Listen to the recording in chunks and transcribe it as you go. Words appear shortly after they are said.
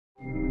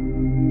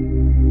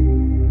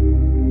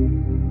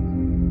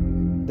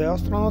The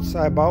astronauts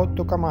are about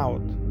to come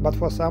out, but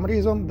for some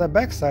reason the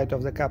backside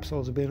of the capsule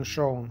is being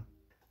shown.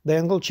 The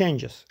angle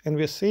changes, and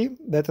we see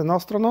that an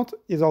astronaut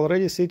is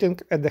already sitting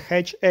at the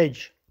hatch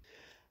edge.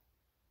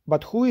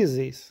 But who is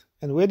this,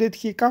 and where did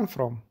he come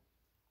from?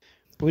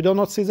 We do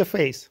not see the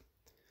face.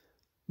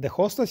 The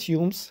host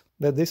assumes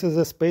that this is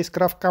the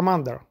spacecraft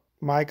commander,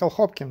 Michael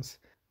Hopkins,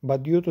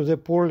 but due to the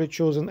poorly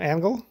chosen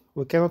angle,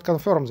 we cannot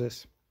confirm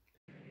this.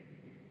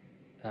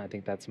 I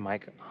think that's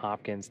Mike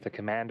Hopkins, the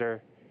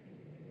commander.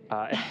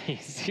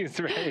 He's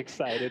very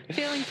excited.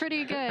 Feeling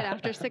pretty good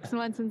after 6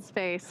 months in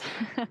space.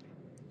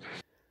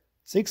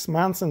 6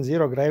 months in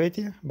zero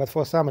gravity, but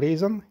for some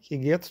reason he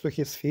gets to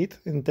his feet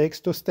and takes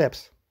 2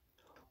 steps.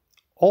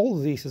 All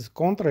this is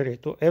contrary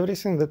to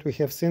everything that we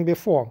have seen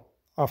before,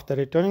 after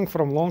returning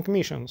from long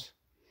missions.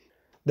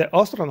 The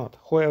astronaut,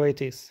 whoever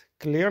it is,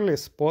 clearly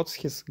spots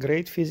his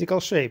great physical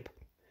shape.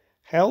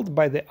 Held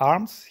by the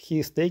arms, he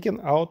is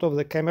taken out of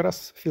the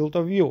camera's field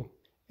of view,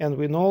 and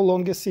we no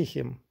longer see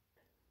him.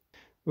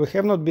 We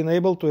have not been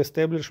able to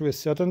establish with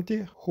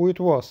certainty who it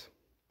was.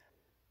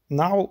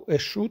 Now a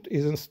chute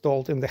is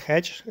installed in the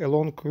hatch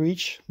along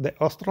which the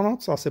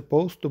astronauts are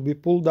supposed to be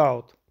pulled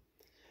out.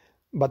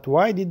 But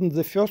why didn't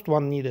the first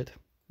one need it?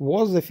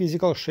 Was the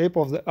physical shape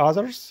of the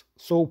others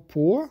so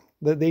poor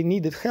that they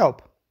needed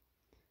help?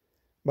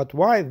 But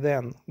why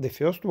then the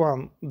first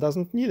one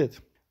doesn't need it?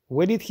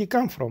 Where did he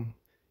come from?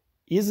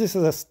 Is this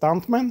a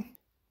stuntman?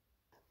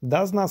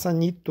 Does NASA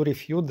need to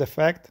refute the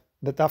fact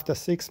that after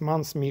 6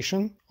 months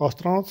mission,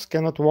 astronauts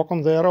cannot walk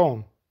on their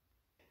own?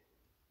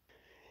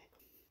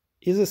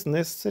 Is this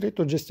necessary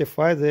to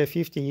justify their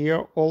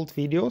 50-year-old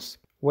videos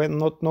when,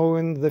 not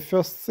knowing the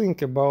first thing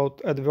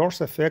about adverse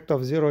effect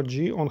of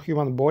zero-G on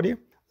human body,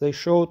 they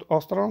showed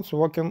astronauts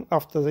walking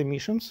after the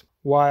missions,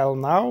 while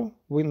now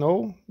we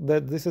know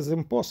that this is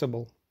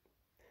impossible?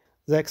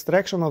 The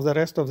extraction of the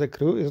rest of the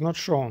crew is not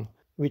shown,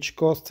 which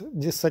caused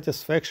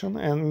dissatisfaction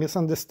and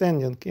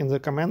misunderstanding in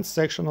the comments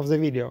section of the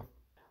video.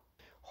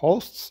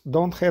 Hosts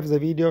don't have the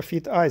video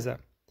feed either.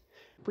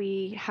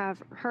 We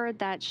have heard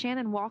that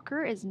Shannon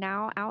Walker is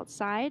now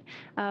outside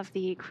of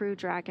the Crew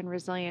Dragon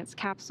Resilience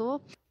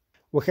capsule.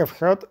 We have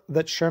heard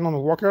that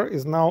Shannon Walker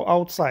is now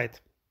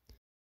outside.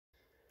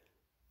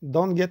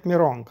 Don't get me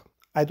wrong,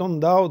 I don't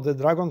doubt the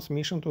Dragon's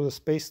mission to the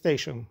space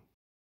station.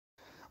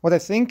 What I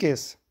think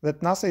is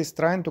that NASA is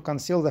trying to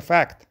conceal the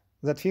fact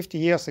that 50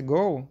 years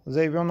ago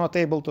they were not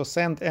able to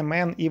send a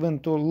man even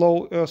to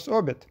low Earth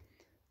orbit,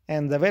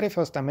 and the very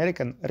first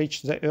American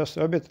reached the Earth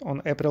orbit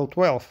on April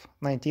 12,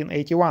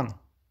 1981.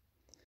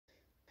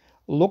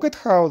 Look at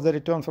how the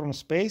return from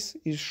space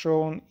is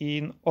shown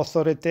in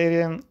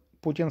authoritarian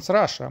Putin's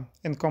Russia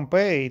and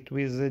compare it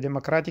with the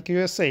democratic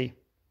USA.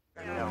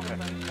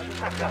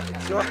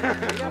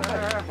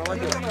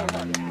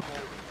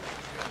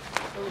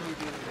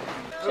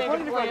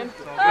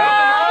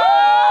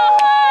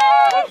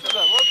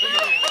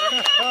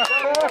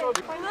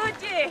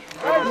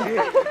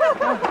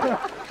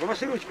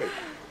 Помаши ручкой.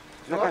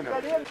 На камеру.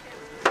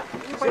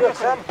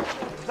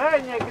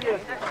 Дай мне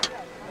грех.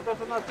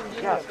 Это у нас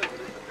инженер.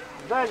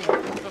 Дай мне.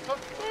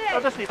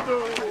 Подожди.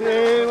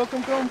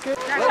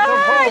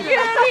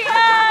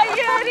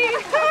 Юрий!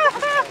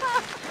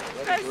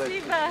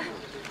 Спасибо.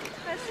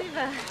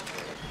 Спасибо.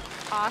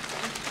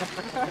 Awesome.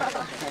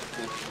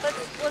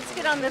 Let's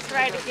get on this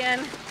ride again.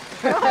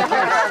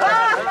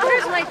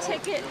 Here's my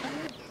ticket.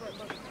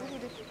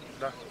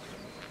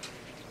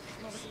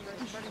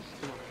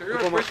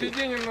 Сереж,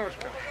 посиди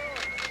немножко.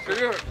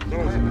 Сереж.